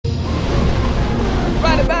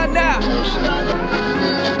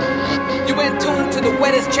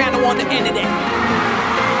baddest channel on the internet.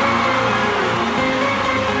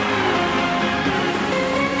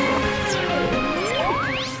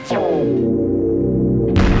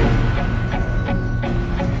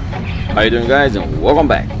 How you doing, guys, and welcome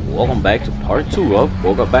back to part 2 of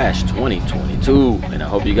BOCA BASH 2022, and I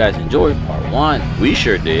hope you guys enjoyed part 1. We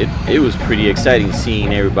sure did. It was pretty exciting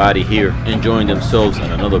seeing everybody here enjoying themselves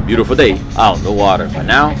on another beautiful day out in the water. But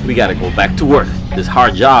now we gotta go back to work, this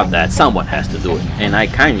hard job that someone has to do it, and I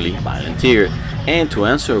kindly volunteered. And to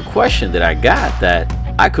answer a question that I got that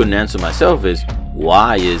I couldn't answer myself is,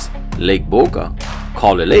 why is Lake Boca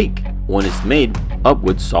called a lake when it's made up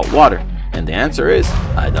with salt water? And the answer is,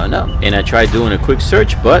 I don't know. And I tried doing a quick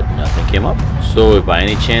search, but nothing came up. So if by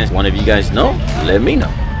any chance one of you guys know, let me know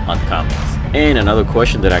on the comments. And another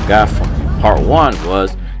question that I got from part 1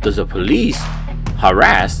 was, does the police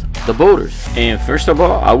harass the boaters? And first of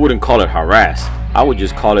all, I wouldn't call it harass. I would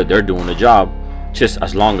just call it they're doing the job, just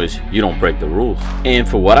as long as you don't break the rules. And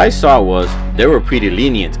for what I saw was, they were pretty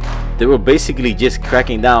lenient. They were basically just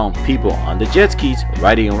cracking down people on the jet skis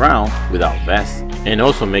riding around without vests, and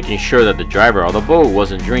also making sure that the driver of the boat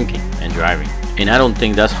wasn't drinking and driving. And I don't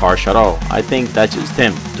think that's harsh at all. I think that's just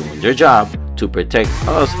them doing their job to protect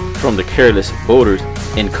us from the careless boaters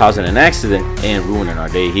and causing an accident and ruining our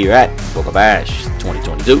day here at BOCA BASH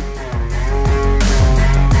 2022.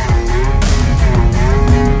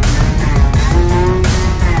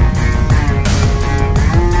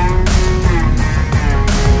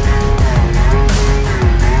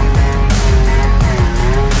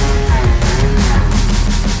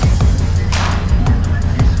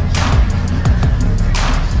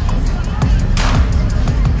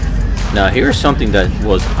 Now here's something that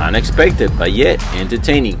was unexpected but yet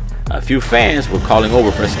entertaining. A few fans were calling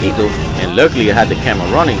over Fresquito, and luckily I had the camera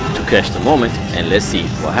running to catch the moment, and let's see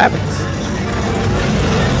what happens.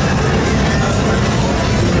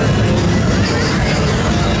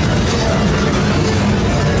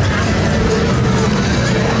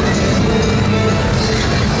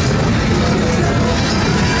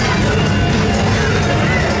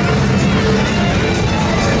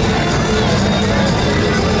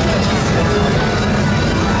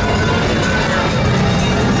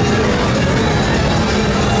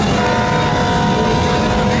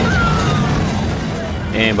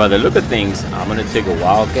 And by the look of things, I'm gonna take a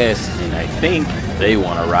wild guess, and I think they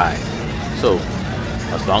want to ride. So,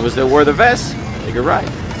 as long as they wear the vest, they can ride.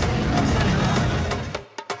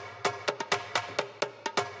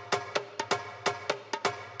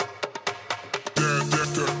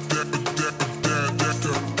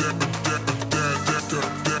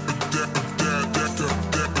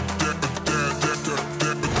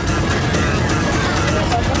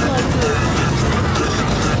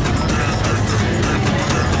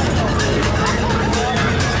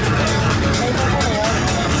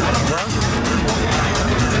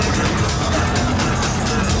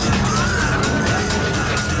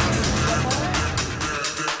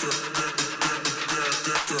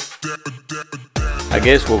 I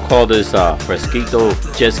guess we'll call this Fresquito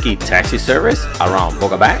jet ski taxi service around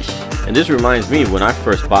BOCA BASH. And this reminds me when I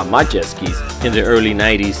first bought my jet skis in the early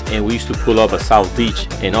 90s, and we used to pull up at South Beach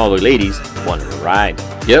and all the ladies wanted to ride.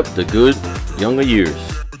 Yep, the good younger years.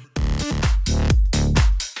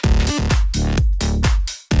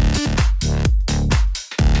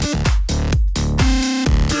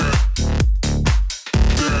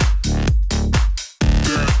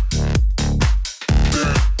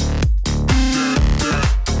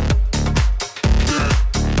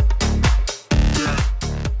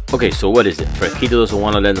 Okay, so what is it? Fresquito doesn't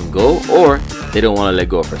want to let them go, or they don't want to let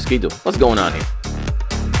go of Fresquito? What's going on here?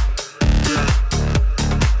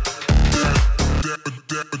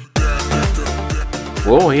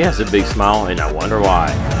 Well, he has a big smile, and I wonder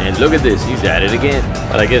why. And look at this, he's at it again.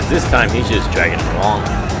 But I guess this time he's just dragging it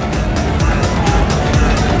along.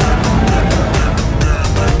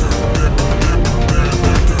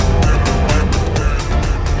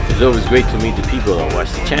 It's always great to meet the people that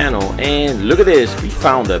watch the channel, and look at this, we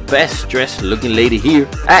found the best dressed looking lady here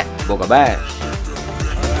at BOCA BASH.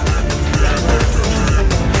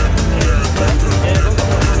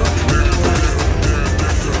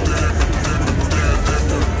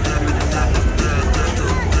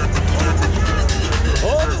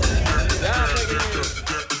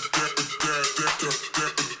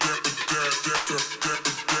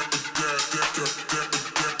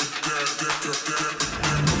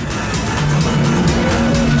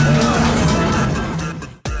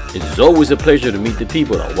 It's always a pleasure to meet the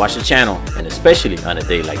people that watch the channel, and especially on a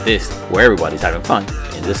day like this where everybody's having fun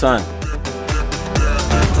in the sun.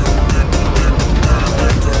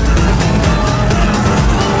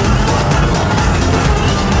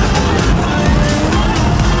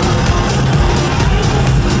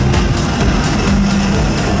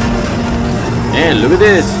 And look at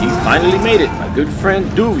this, he finally made it. My good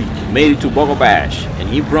friend Dewey made it to BOCA BASH, and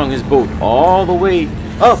he brung his boat all the way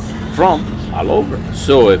up from all over.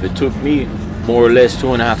 So if it took me more or less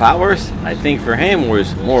 2.5 hours, I think for him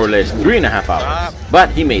was more or less 3.5 hours. But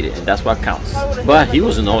he made it, and that's what counts. But he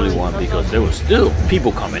wasn't the only one, because there were still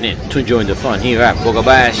people coming in to join the fun here at BOCA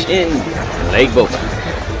BASH in Lake Boca.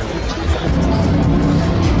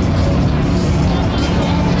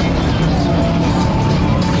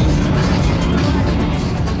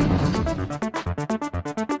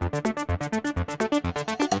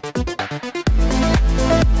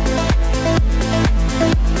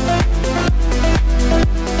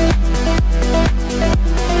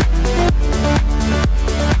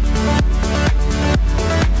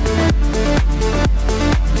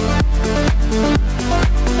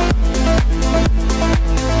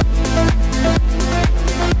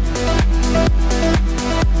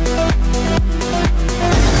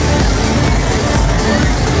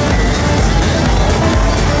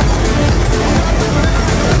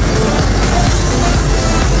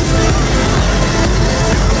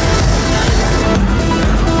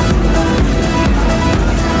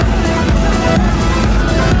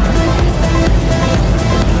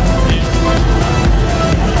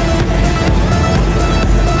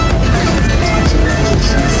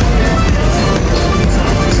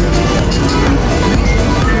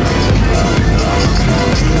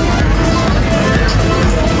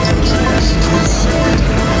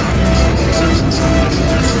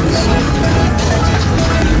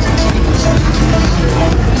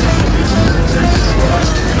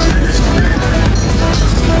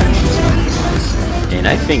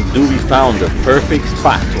 I think Dewey found the perfect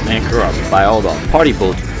spot to anchor up by all the party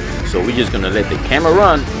boats, so we're just gonna let the camera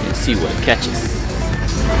run and see what it catches.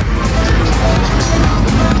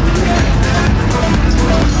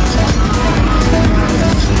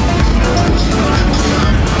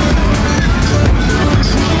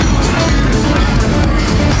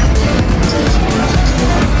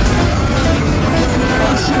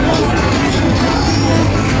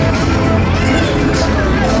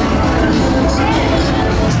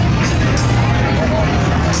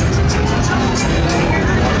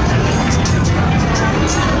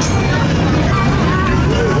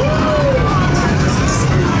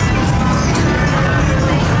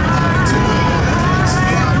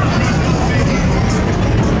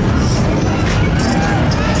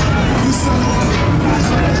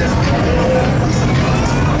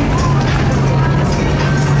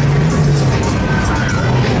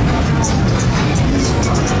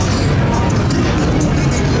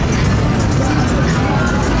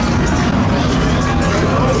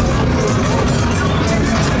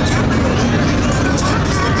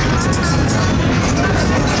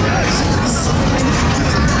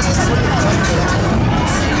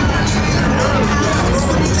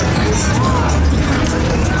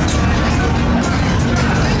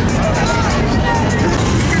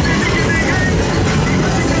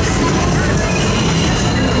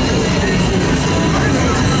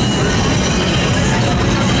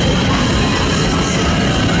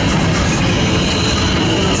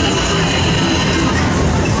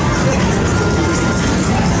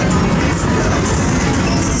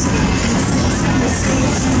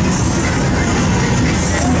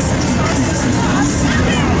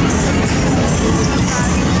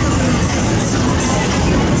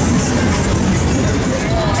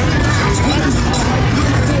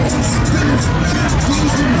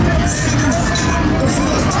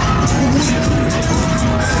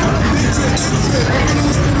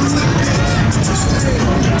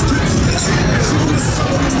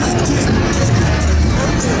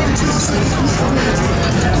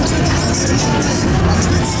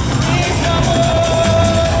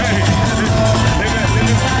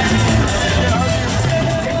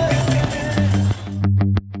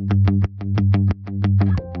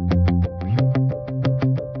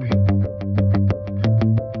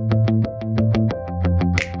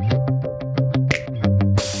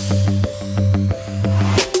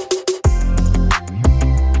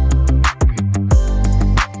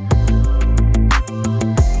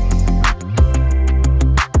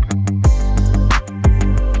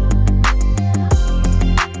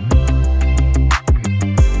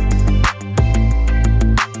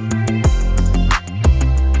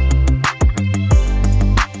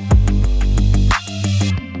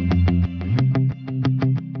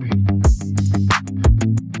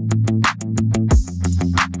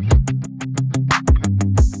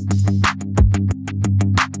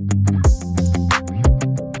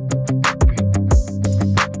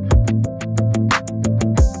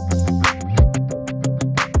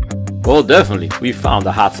 Well, definitely, we found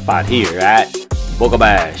a hot spot here at BOCA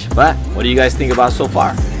BASH. But what do you guys think about so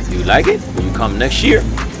far? Do you like it? Will you come next year?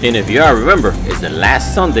 And if you are, remember, it's the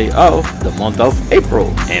last Sunday of the month of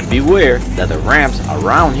April. And beware that the ramps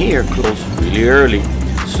around here close really early.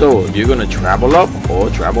 So if you're gonna travel up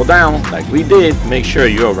or travel down like we did, make sure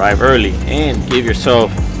you arrive early and give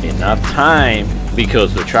yourself enough time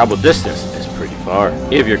because the travel distance is pretty far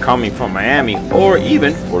if you're coming from Miami or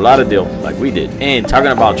even Fort Lauderdale like we did. And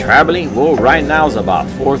talking about traveling, well, right now it's about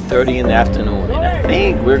 4:30 in the afternoon, and I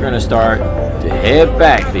think we're gonna start to head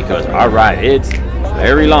back because our ride it's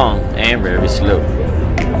very long and very slow.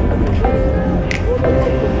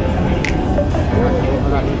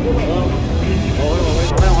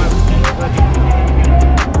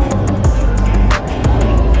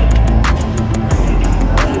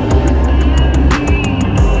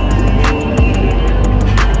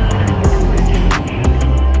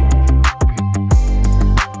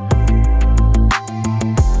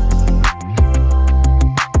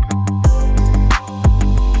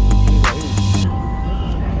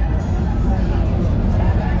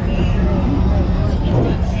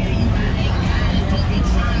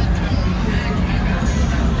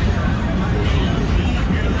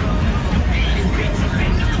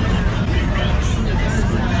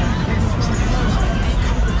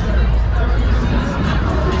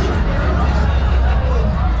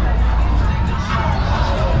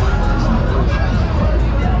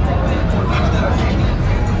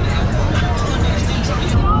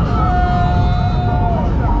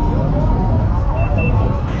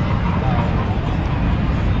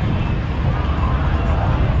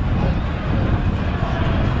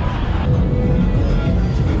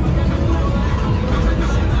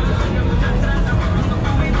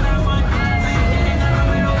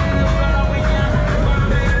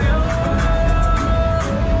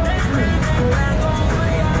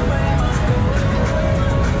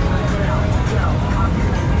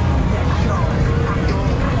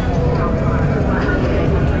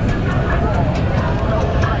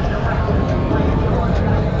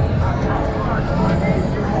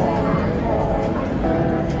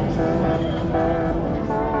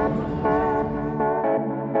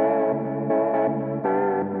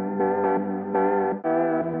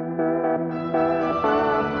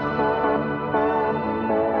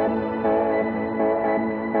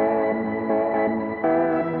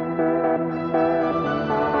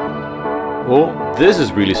 Well, this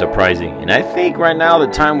is really surprising, and I think right now the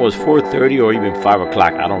time was 4:30 or even 5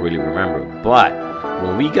 o'clock, I don't really remember. But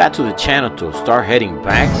when we got to the channel to start heading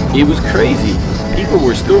back, it was crazy. People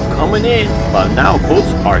were still coming in, but now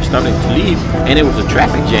boats are starting to leave, and it was a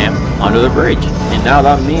traffic jam under the bridge. And now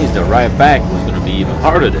that means the ride back was going to be even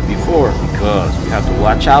harder than before because we have to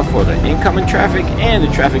watch out for the incoming traffic and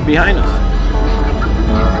the traffic behind us.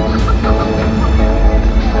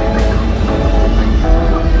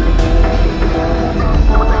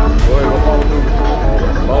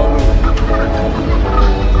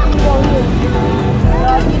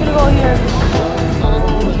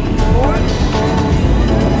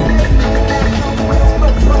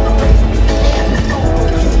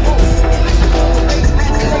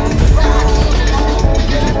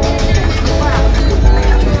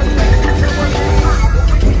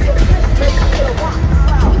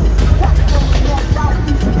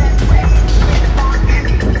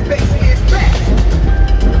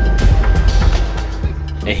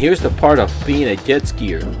 And here's the part of being a jet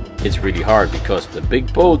skier. It's really hard because the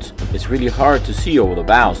big boats, it's really hard to see over the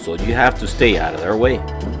bows, so you have to stay out of their way.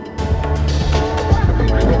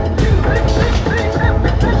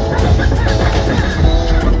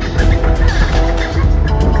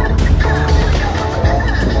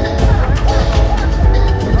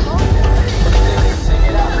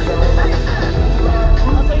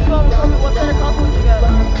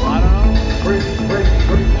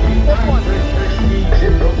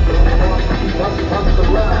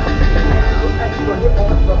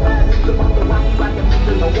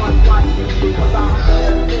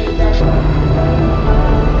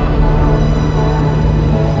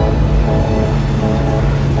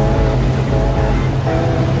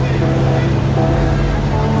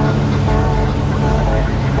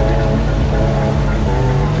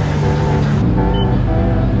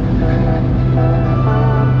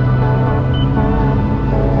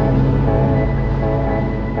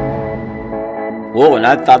 Well, and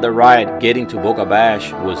I thought the ride getting to BOCA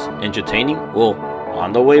BASH was entertaining. Well,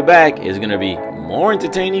 on the way back is going to be more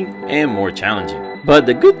entertaining and more challenging. But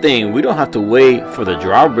the good thing, we don't have to wait for the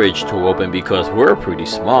drawbridge to open because we're pretty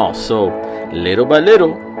small. So little by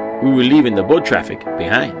little, we were leaving the boat traffic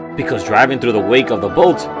behind. Because driving through the wake of the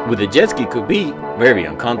boats with a jet ski could be very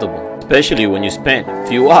uncomfortable, especially when you spent a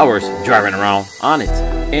few hours driving around on it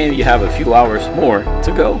and you have a few hours more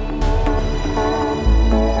to go.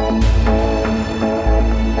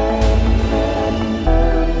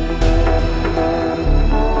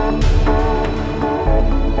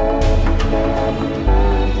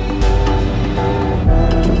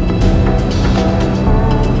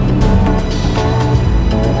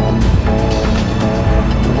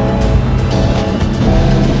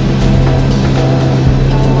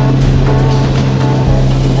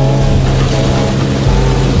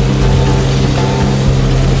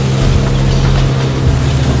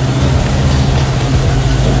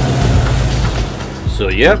 So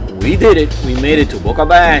yep, we did it. We made it to BOCA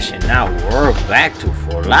BASH, and now we're back to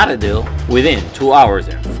Fort Lauderdale within 2 hours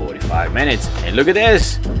and 45 minutes. And look at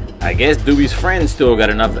this. I guess Doobie's friends still got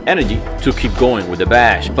enough energy to keep going with the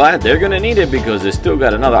bash, but they're gonna need it because they still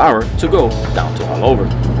got another hour to go down to all over.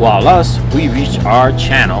 While us, we reached our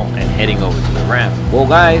channel and heading over to the ramp. Well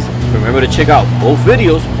guys, remember to check out both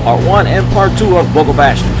videos, part 1 and part 2 of BOCA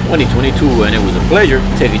BASH 2022, and it was a pleasure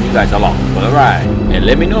taking you guys along for the ride. And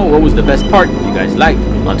let me know what was the best part you guys liked.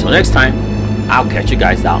 Until next time, I'll catch you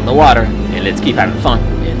guys out in the water, and let's keep having fun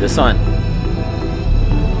in the sun.